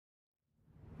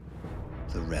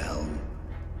The realm.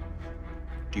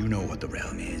 Do you know what the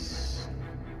realm is?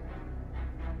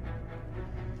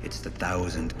 It's the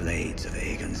 1,000 blades of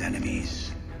Aegon's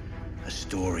enemies. A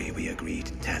story we agreed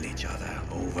to tell each other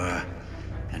over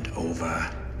and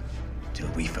over till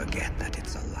we forget that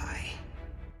it's a lie.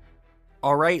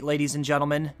 Alright, ladies and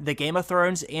gentlemen, the Game of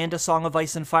Thrones and A Song of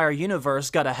Ice and Fire universe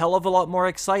got a hell of a lot more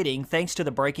exciting thanks to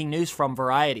the breaking news from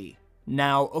Variety.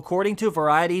 Now, according to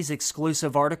Variety's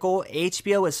exclusive article,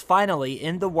 HBO is finally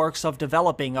in the works of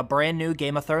developing a brand new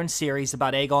Game of Thrones series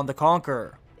about Aegon the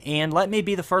Conqueror. And let me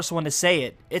be the first one to say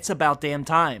it, it's about damn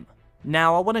time.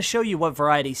 Now, I want to show you what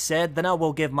Variety said, then I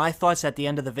will give my thoughts at the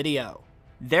end of the video.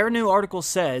 Their new article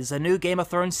says a new Game of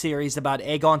Thrones series about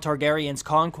Aegon Targaryen's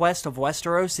conquest of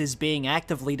Westeros is being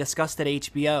actively discussed at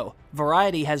HBO.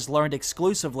 Variety has learned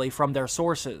exclusively from their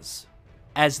sources.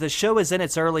 As the show is in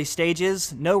its early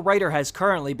stages, no writer has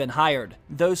currently been hired.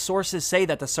 Those sources say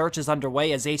that the search is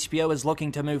underway as HBO is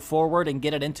looking to move forward and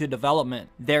get it into development.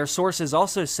 Their sources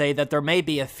also say that there may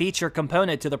be a feature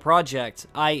component to the project,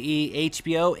 i.e.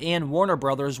 HBO and Warner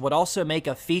Brothers would also make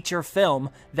a feature film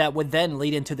that would then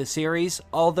lead into the series,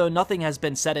 although nothing has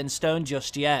been set in stone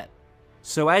just yet.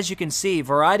 So as you can see,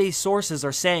 Variety's sources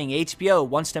are saying HBO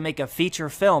wants to make a feature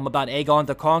film about Aegon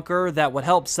the Conqueror that would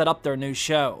help set up their new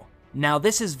show. Now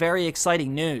this is very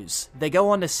exciting news. They go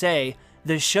on to say,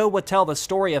 the show would tell the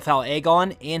story of how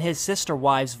Aegon and his sister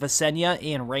wives Visenya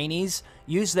and Rhaenys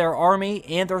used their army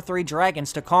and their 3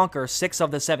 dragons to conquer 6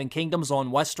 of the 7 kingdoms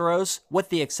on Westeros, with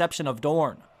the exception of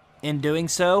Dorne. In doing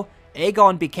so,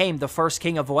 Aegon became the first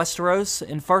king of Westeros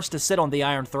and first to sit on the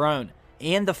Iron Throne,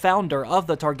 and the founder of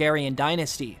the Targaryen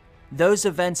dynasty. Those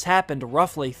events happened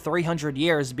roughly 300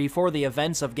 years before the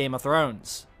events of Game of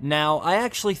Thrones. Now, I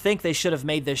actually think they should have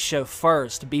made this show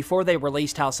first, before they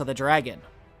released House of the Dragon.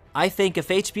 I think if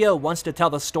HBO wants to tell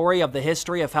the story of the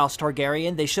history of House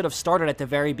Targaryen, they should have started at the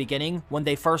very beginning, when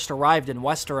they first arrived in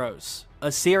Westeros. A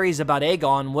series about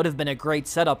Aegon would have been a great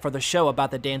setup for the show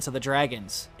about the Dance of the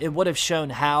Dragons. It would have shown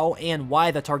how and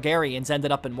why the Targaryens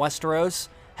ended up in Westeros,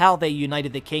 how they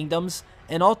united the kingdoms,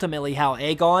 and ultimately how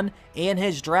Aegon and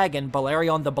his dragon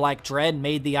Balerion the Black Dread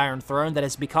made the Iron Throne that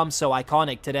has become so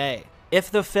iconic today. If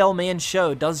the film and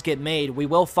show does get made, we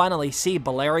will finally see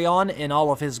Balerion in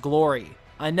all of his glory.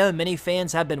 I know many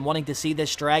fans have been wanting to see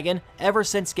this dragon ever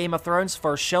since Game of Thrones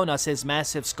first shown us his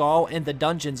massive skull in the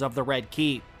dungeons of the Red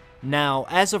Keep. Now,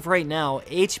 as of right now,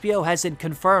 HBO hasn't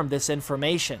confirmed this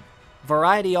information.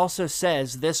 Variety also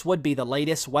says this would be the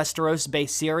latest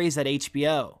Westeros-based series at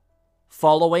HBO.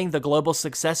 Following the global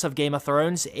success of Game of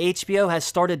Thrones, HBO has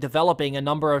started developing a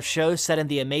number of shows set in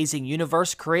the amazing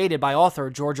universe created by author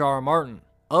George R. R. Martin.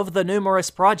 Of the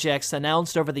numerous projects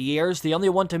announced over the years, the only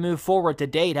one to move forward to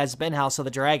date has been House of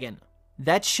the Dragon.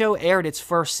 That show aired its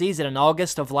first season in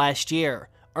August of last year,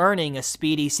 earning a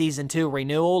speedy Season 2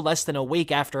 renewal less than a week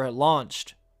after it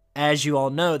launched. As you all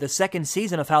know, the second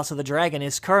season of House of the Dragon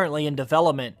is currently in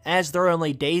development, as they're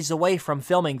only days away from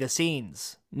filming the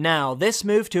scenes. Now, this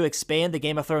move to expand the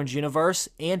Game of Thrones universe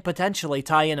and potentially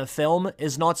tie in a film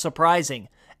is not surprising,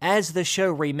 as the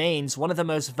show remains one of the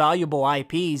most valuable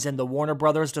IPs in the Warner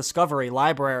Brothers Discovery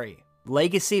library.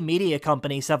 Legacy media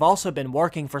companies have also been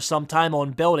working for some time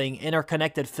on building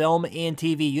interconnected film and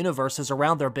TV universes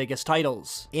around their biggest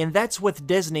titles, and that's with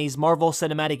Disney's Marvel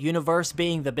Cinematic Universe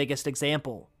being the biggest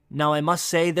example. Now I must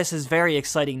say this is very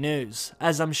exciting news.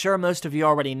 As I'm sure most of you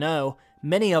already know,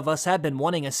 many of us have been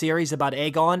wanting a series about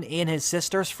Aegon and his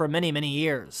sisters for many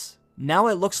years. Now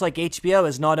it looks like HBO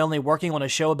is not only working on a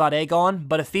show about Aegon,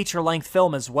 but a feature-length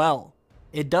film as well.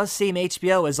 It does seem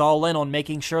HBO is all in on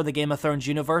making sure the Game of Thrones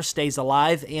universe stays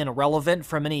alive and relevant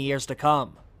for many years to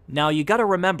come. Now you gotta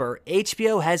remember,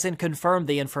 HBO hasn't confirmed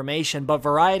the information, but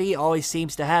Variety always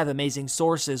seems to have amazing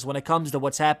sources when it comes to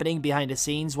what's happening behind the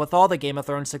scenes with all the Game of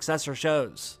Thrones successor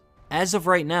shows. As of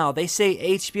right now, they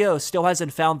say HBO still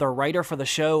hasn't found their writer for the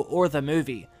show or the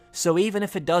movie, so even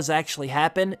if it does actually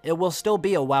happen, it will still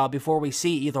be a while before we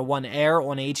see either one air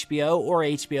on HBO or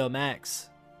HBO Max.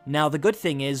 Now the good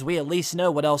thing is we at least know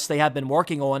what else they have been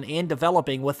working on and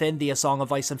developing within the A Song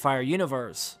of Ice and Fire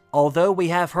universe. Although we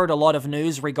have heard a lot of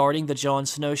news regarding the Jon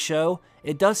Snow show,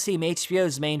 it does seem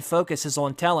HBO's main focus is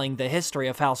on telling the history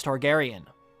of House Targaryen.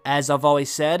 As I've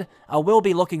always said, I will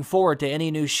be looking forward to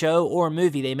any new show or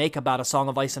movie they make about A Song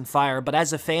of Ice and Fire, but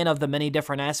as a fan of the many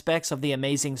different aspects of the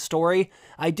amazing story,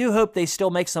 I do hope they still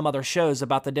make some other shows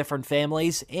about the different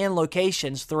families and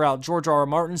locations throughout George R. R.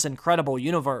 Martin's incredible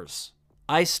universe.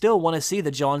 I still want to see the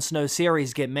Jon Snow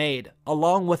series get made,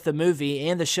 along with the movie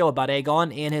and the show about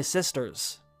Aegon and his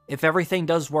sisters. If everything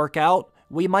does work out,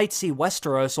 we might see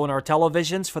Westeros on our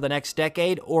televisions for the next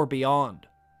decade or beyond.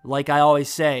 Like I always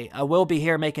say, I will be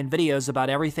here making videos about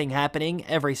everything happening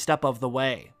every step of the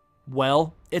way.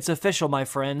 Well, it's official, my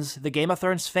friends, the Game of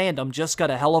Thrones fandom just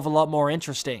got a hell of a lot more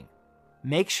interesting.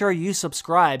 Make sure you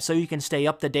subscribe so you can stay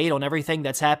up to date on everything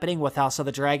that's happening with House of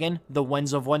the Dragon, The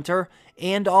Winds of Winter,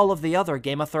 and all of the other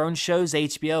Game of Thrones shows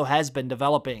HBO has been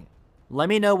developing. Let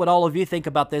me know what all of you think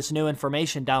about this new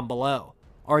information down below.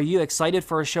 Are you excited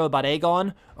for a show about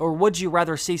Aegon, or would you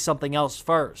rather see something else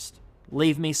first?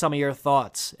 Leave me some of your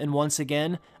thoughts, and once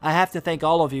again, I have to thank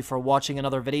all of you for watching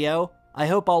another video. I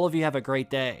hope all of you have a great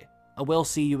day. I will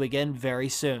see you again very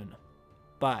soon.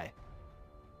 Bye.